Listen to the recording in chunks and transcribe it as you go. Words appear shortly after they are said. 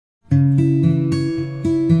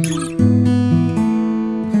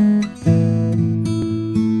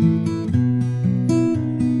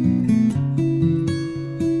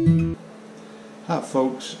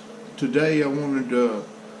Today I wanted to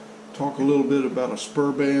talk a little bit about a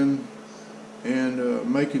spur band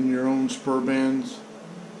and making your own spur bands,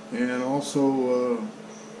 and also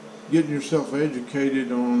getting yourself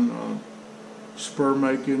educated on spur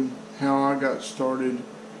making, how I got started,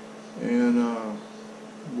 and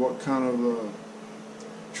what kind of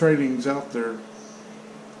training's out there.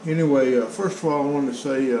 Anyway, first of all, I wanted to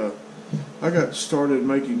say I got started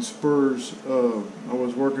making spurs. I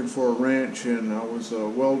was working for a ranch, and I was a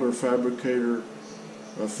welder, fabricator,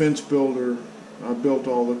 a fence builder. I built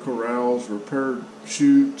all the corrals, repaired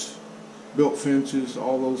chutes, built fences,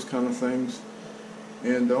 all those kind of things.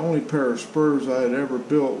 And the only pair of spurs I had ever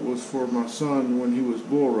built was for my son when he was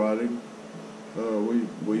bull riding.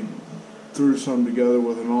 We threw some together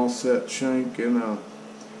with an all-set shank, and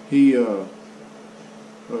he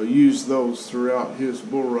used those throughout his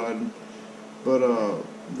bull riding. But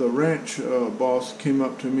the ranch boss came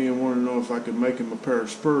up to me and wanted to know if I could make him a pair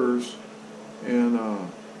of spurs, and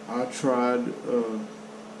I tried,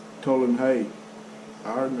 told him, hey,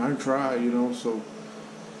 I can try, so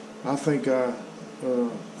I think I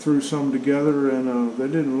threw some together, and they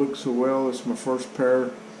didn't look so well. It's my first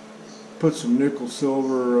pair. Put some nickel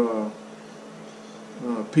silver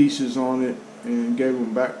pieces on it and gave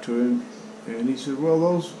them back to him, and he said, well,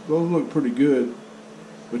 those look pretty good,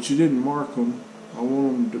 but you didn't mark them. I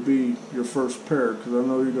want them to be your first pair because I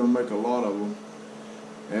know you're going to make a lot of them.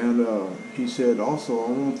 And he said, also,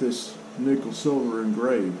 I want this nickel silver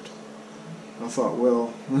engraved. I thought,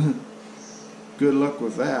 well, good luck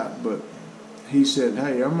with that. But he said,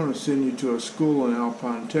 hey, I'm going to send you to a school in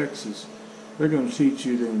Alpine, Texas. They're going to teach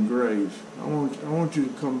you to engrave. I want you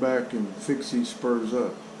to come back and fix these spurs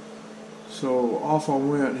up. So off I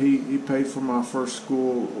went. He paid for my first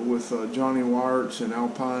school with Johnny Wyertz in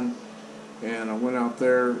Alpine, and I went out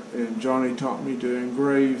there, and Johnny taught me to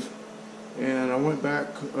engrave. And I went back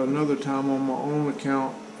another time on my own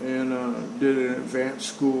account and did an advanced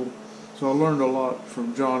school. So I learned a lot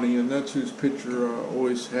from Johnny, and that's whose picture I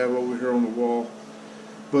always have over here on the wall.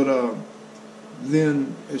 But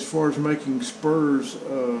then, as far as making spurs,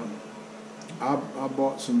 I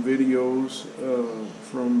bought some videos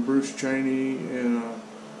from Bruce Cheney, and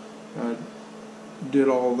I did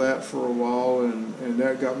all that for a while, and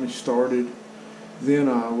that got me started. Then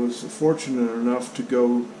I was fortunate enough to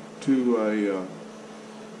go to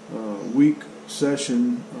a week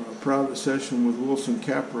session, private session with Wilson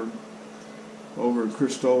Capron over in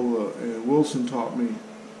Christola, and Wilson taught me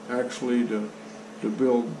actually to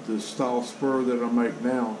build the style spur that I make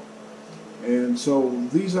now. And so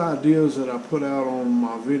these ideas that I put out on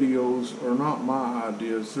my videos are not my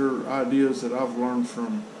ideas. They're ideas that I've learned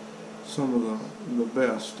from some of the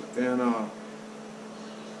best. And I'm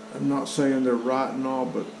not saying they're right and all,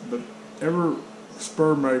 but every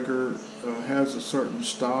spur maker has a certain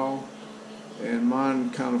style, and mine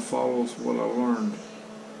kind of follows what I learned.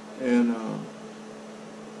 And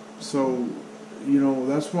so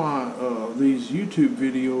that's why these YouTube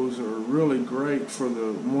videos are really great for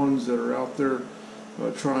the ones that are out there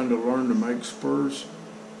trying to learn to make spurs.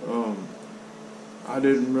 I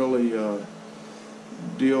didn't really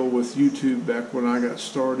deal with YouTube back when I got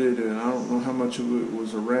started, and I don't know how much of it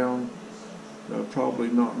was around. Probably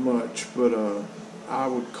not much, but I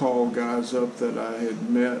would call guys up that I had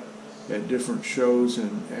met at different shows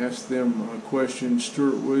and ask them questions.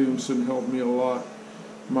 Stuart Williamson helped me a lot.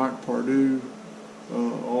 Mike Pardue.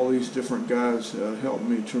 All these different guys helped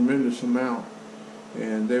me a tremendous amount,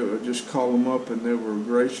 and they would just call them up, and they were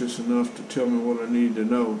gracious enough to tell me what I needed to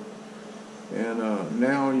know. And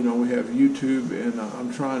now, we have YouTube, and I'm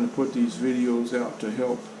trying to put these videos out to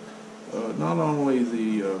help not only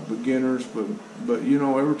the beginners, but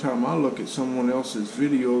every time I look at someone else's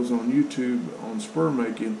videos on YouTube on spur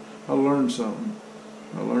making, I learn something.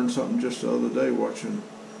 I learned something just the other day watching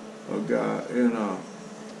a guy, and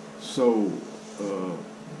so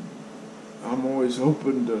I'm always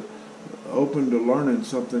open to learning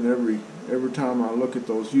something every time I look at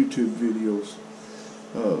those YouTube videos.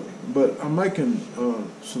 But I'm making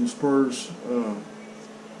some spurs.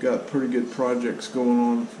 Got pretty good projects going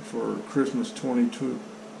on for Christmas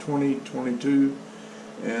 2022,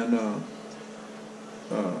 and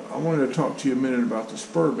I wanted to talk to you a minute about the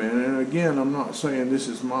spur band. And again, I'm not saying this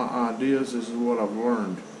is my ideas. This is what I've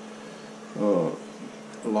learned.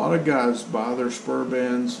 A lot of guys buy their spur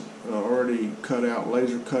bands already cut out,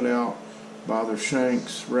 laser cut out, buy their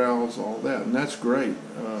shanks, rowels, all that, and that's great.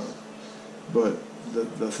 But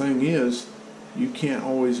the thing is, you can't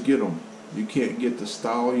always get them. You can't get the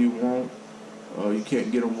style you want. You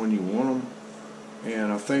can't get them when you want them.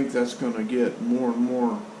 And I think that's going to get more and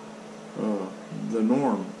more the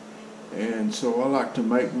norm. and so I like to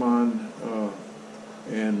make mine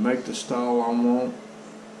and make the style I want.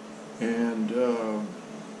 And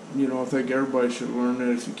you know, I think everybody should learn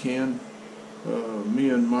that if you can. Me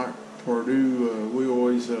and Mike Pardue, we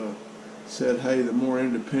always said, hey, the more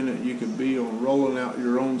independent you can be on rolling out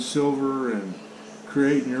your own silver and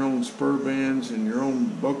creating your own spur bands and your own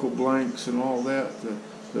buckle blanks and all that,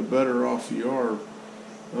 the better off you are,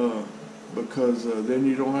 because then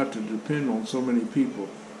you don't have to depend on so many people.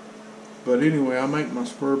 But anyway, I make my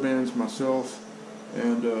spur bands myself,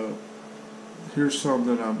 and here's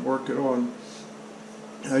something I'm working on.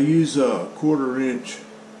 I use a 1/4 inch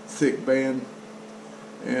thick band,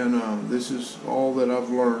 and this is all that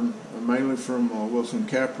I've learned, mainly from Wilson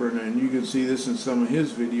Capron, and you can see this in some of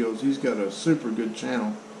his videos. He's got a super good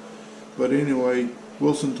channel. But anyway,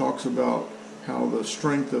 Wilson talks about how the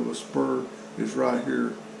strength of a spur is right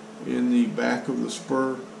here in the back of the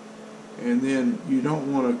spur, and then you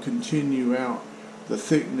don't want to continue out the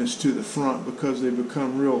thickness to the front because they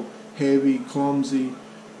become real heavy, clumsy,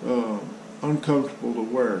 uncomfortable to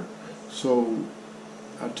wear. So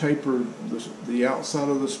I taper the outside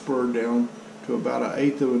of the spur down to about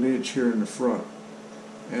 1/8 of an inch here in the front.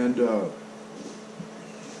 And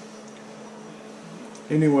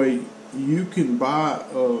anyway, you can buy,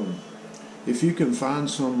 if you can find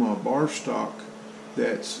some bar stock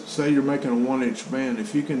that's, say you're making a 1-inch band,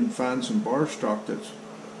 if you can find some bar stock that's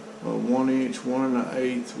 1 inch, 1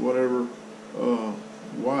 1/8, whatever,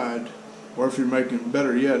 wide, or if you're making,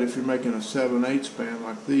 better yet, if you're making a 7/8 band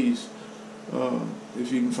like these,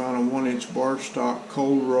 if you can find a 1-inch bar stock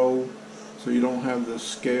cold roll, so you don't have the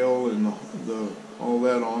scale and the all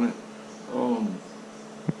that on it.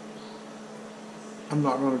 I'm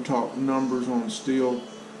not going to talk numbers on steel.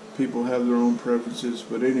 People have their own preferences,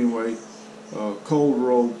 but anyway, cold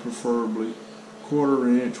roll preferably, 1/4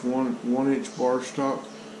 inch, 1 inch bar stock.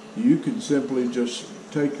 You can simply just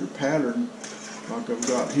take your pattern like I've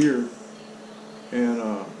got here and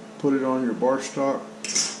put it on your bar stock,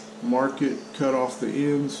 mark it, cut off the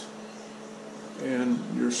ends and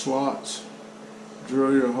your slots,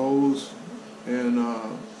 drill your holes, and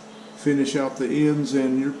finish out the ends,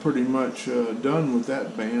 and you're pretty much done with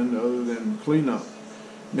that band other than cleanup.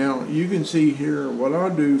 Now you can see here what I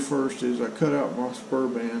do first is I cut out my spur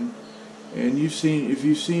band, and if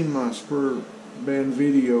you've seen my spur band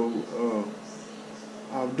video,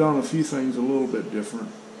 I've done a few things a little bit different.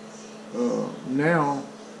 Now,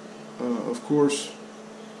 of course,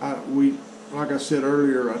 like I said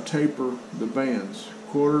earlier, I taper the bands,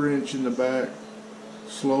 1/4 inch in the back,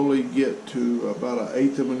 slowly get to about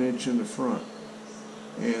 1/8 of an inch in the front.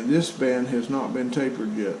 And this band has not been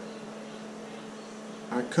tapered yet.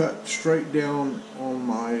 I cut straight down on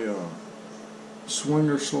my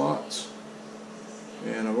swinger slots,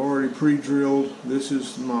 and I've already pre-drilled. This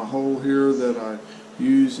is my hole here that I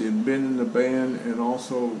use in bending the band and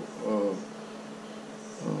also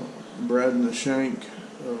bradding the shank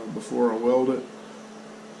before I weld it.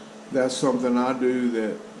 That's something I do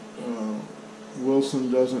that Wilson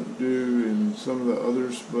doesn't do and some of the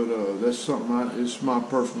others, but that's something it's my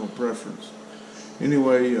personal preference.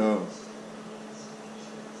 Anyway,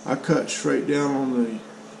 I cut straight down on the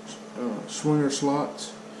swinger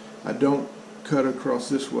slots. I don't cut across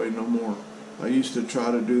this way no more. I used to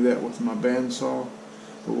try to do that with my bandsaw,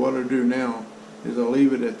 but what I do now is I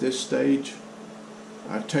leave it at this stage.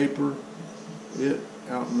 I taper it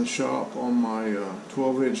out in the shop on my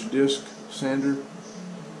 12-inch disc sander.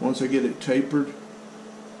 Once I get it tapered,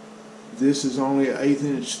 this is only 1/8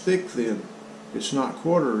 inch thick then. It's not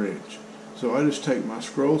 1/4 inch. So I just take my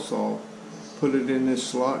scroll saw, put it in this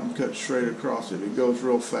slot, and cut straight across it. It goes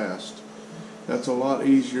real fast. That's a lot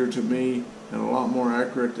easier to me and a lot more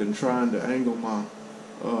accurate than trying to angle my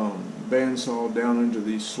bandsaw down into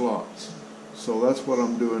these slots. So that's what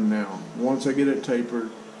I'm doing now. Once I get it tapered,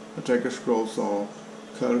 I take a scroll saw,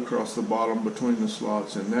 cut across the bottom between the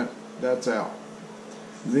slots, and that's out.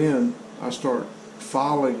 Then I start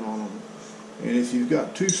filing on them. And if you've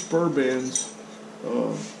got 2 spur bands,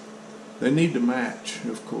 they need to match,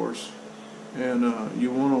 of course, and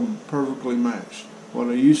you want them perfectly matched. What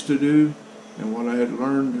I used to do and what I had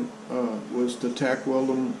learned was to tack weld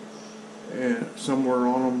them and somewhere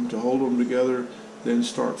on them to hold them together, then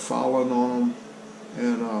start filing on them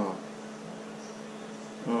and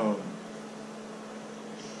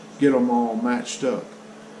get them all matched up.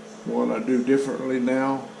 What I do differently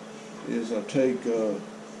now is I take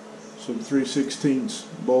some 3/16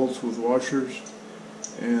 bolts with washers,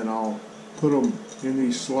 and I'll put them in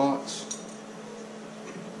these slots.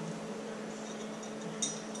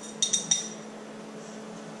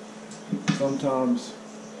 Sometimes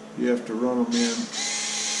you have to run them in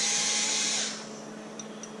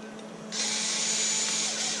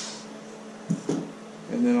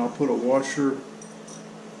and then I'll put a washer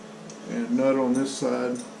and nut on this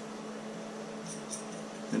side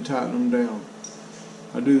and tighten them down.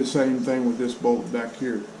 I do the same thing with this bolt back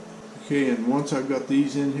here. Okay, and once I've got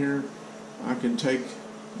these in here, I can take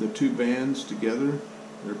the two bands together.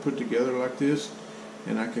 They're put together like this,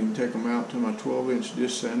 and I can take them out to my 12-inch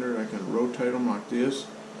disc sander. I can rotate them like this,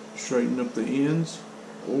 straighten up the ends,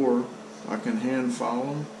 or I can hand file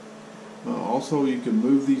them. Also, you can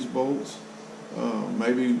move these bolts.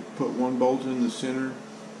 Maybe put one bolt in the center,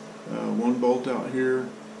 one bolt out here,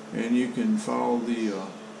 and you can follow the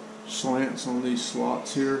slants on these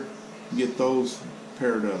slots here, get those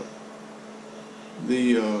paired up.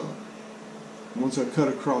 Once I cut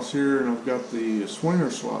across here and I've got the swinger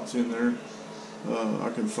slots in there, I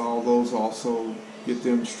can follow those also, get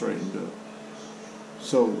them straightened up.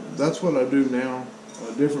 So that's what I do now,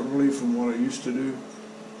 differently from what I used to do.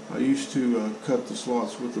 I used to cut the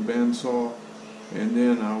slots with the bandsaw, and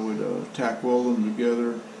then I would tack weld them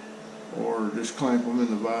together or just clamp them in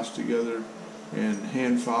the vise together and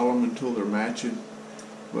hand file them until they're matching.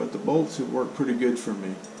 But the bolts have worked pretty good for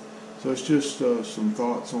me. So it's just some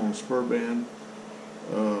thoughts on a spur band.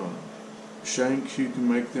 Shanks, you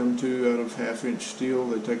can make them too out of 1/2-inch steel.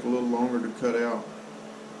 They take a little longer to cut out.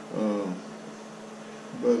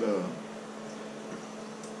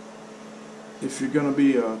 If you're going to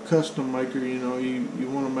be a custom maker, you know, you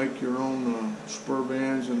want to make your own spur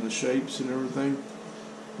bands and the shapes and everything.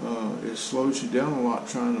 It slows you down a lot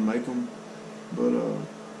trying to make them, but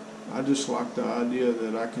I just like the idea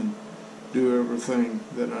that I can do everything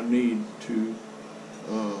that I need to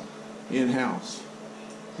in-house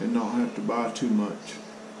and not have to buy too much.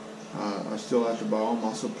 I still have to buy all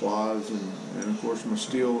my supplies and of course my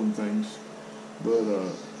steel and things, but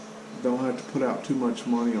don't have to put out too much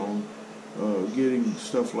money on getting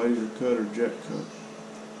stuff laser cut or jet cut.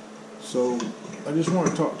 So I just want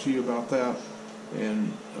to talk to you about that,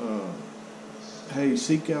 and hey,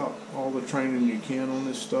 seek out all the training you can on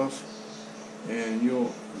this stuff, and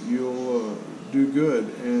you'll do good.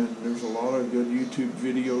 And there's a lot of good YouTube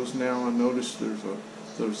videos now. I noticed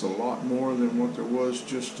there's a lot more than what there was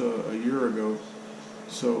just a year ago.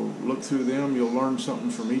 So look through them. You'll learn something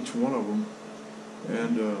from each one of them.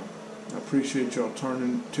 And I appreciate y'all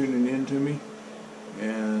tuning in to me,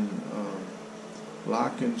 and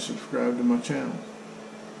like and subscribe to my channel.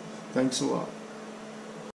 Thanks a lot.